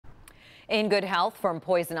In good health, from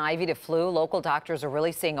poison ivy to flu, local doctors are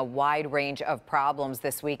really seeing a wide range of problems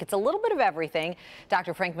this week. It's a little bit of everything.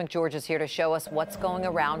 Dr. Frank McGeorge is here to show us what's going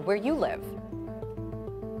around where you live.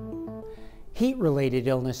 Heat-related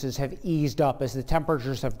illnesses have eased up as the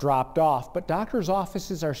temperatures have dropped off, but doctors'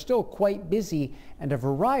 offices are still quite busy and a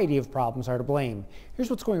variety of problems are to blame. Here's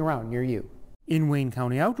what's going around near you. In Wayne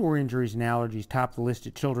County, outdoor injuries and allergies top the list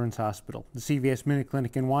at Children's Hospital. The CVS Minute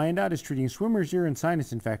Clinic in Wyandotte is treating swimmer's ear and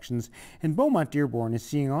sinus infections, and Beaumont Dearborn is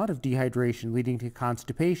seeing a lot of dehydration leading to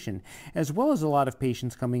constipation, as well as a lot of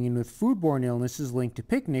patients coming in with foodborne illnesses linked to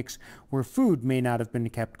picnics where food may not have been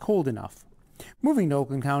kept cold enough. Moving to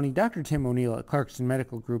Oakland County, Dr. Tim O'Neill at Clarkson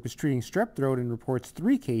Medical Group is treating strep throat and reports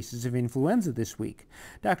 3 cases of influenza this week.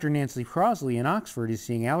 Dr. Nancy Crosley in Oxford is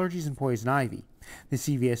seeing allergies and poison ivy. The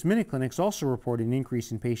CVS Minute Clinics also report an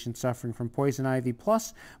increase in patients suffering from poison ivy,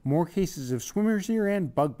 plus more cases of swimmer's ear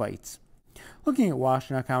and bug bites. Looking at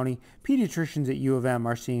Washtenaw County, pediatricians at U of M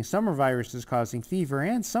are seeing summer viruses causing fever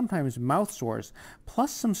and sometimes mouth sores,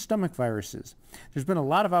 plus some stomach viruses. There's been a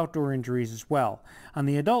lot of outdoor injuries as well. On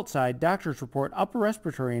the adult side, doctors report upper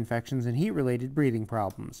respiratory infections and heat-related breathing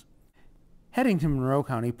problems. Heading to Monroe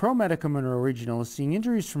County, ProMedica Monroe Regional is seeing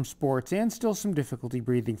injuries from sports and still some difficulty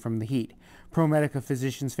breathing from the heat. ProMedica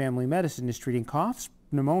Physicians Family Medicine is treating coughs,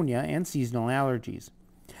 pneumonia, and seasonal allergies.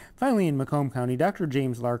 Finally, in Macomb County, Dr.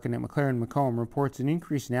 James Larkin at McLaren Macomb reports an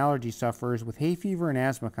increase in allergy sufferers with hay fever and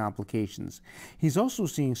asthma complications. He's also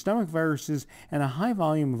seeing stomach viruses and a high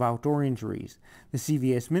volume of outdoor injuries. The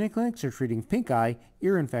CVS Minute Clinics are treating pink eye,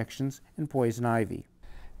 ear infections, and poison ivy.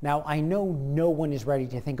 Now, I know no one is ready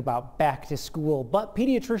to think about back to school, but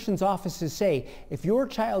pediatricians' offices say if your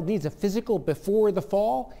child needs a physical before the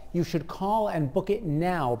fall, you should call and book it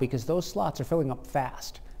now because those slots are filling up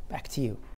fast. Back to you.